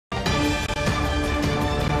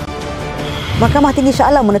Mahkamah Tinggi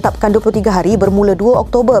Shah Alam menetapkan 23 hari bermula 2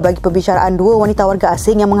 Oktober bagi pembicaraan dua wanita warga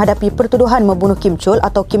asing yang menghadapi pertuduhan membunuh Kim Chol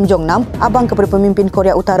atau Kim Jong-Nam, abang kepada pemimpin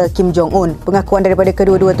Korea Utara Kim Jong-un. Pengakuan daripada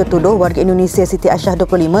kedua-dua tertuduh, warga Indonesia Siti Aisyah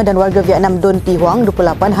 25 dan warga Vietnam Don Thi Huang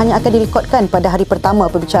 28 hanya akan direkodkan pada hari pertama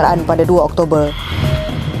pembicaraan pada 2 Oktober.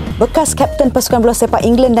 Bekas Kapten Pasukan Bola Sepak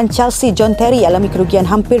England dan Chelsea John Terry alami kerugian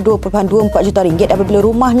hampir 2.24 juta ringgit apabila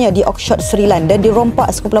rumahnya di Oxford, Sri London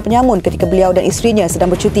dirompak sekumpulan penyamun ketika beliau dan isterinya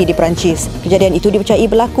sedang bercuti di Perancis. Kejadian itu dipercayai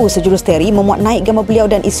berlaku sejurus Terry memuat naik gambar beliau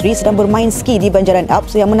dan isteri sedang bermain ski di banjaran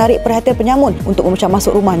Alps yang menarik perhatian penyamun untuk memecah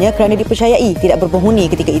masuk rumahnya kerana dipercayai tidak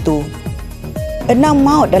berpenghuni ketika itu. 6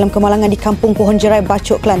 maut dalam kemalangan di Kampung Pohon Jerai,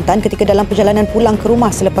 Bacok, Kelantan ketika dalam perjalanan pulang ke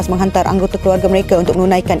rumah selepas menghantar anggota keluarga mereka untuk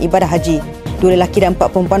menunaikan ibadah haji. 2 lelaki dan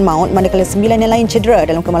 4 perempuan maut manakala 9 yang lain cedera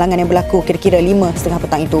dalam kemalangan yang berlaku kira-kira 5:30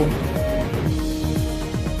 petang itu.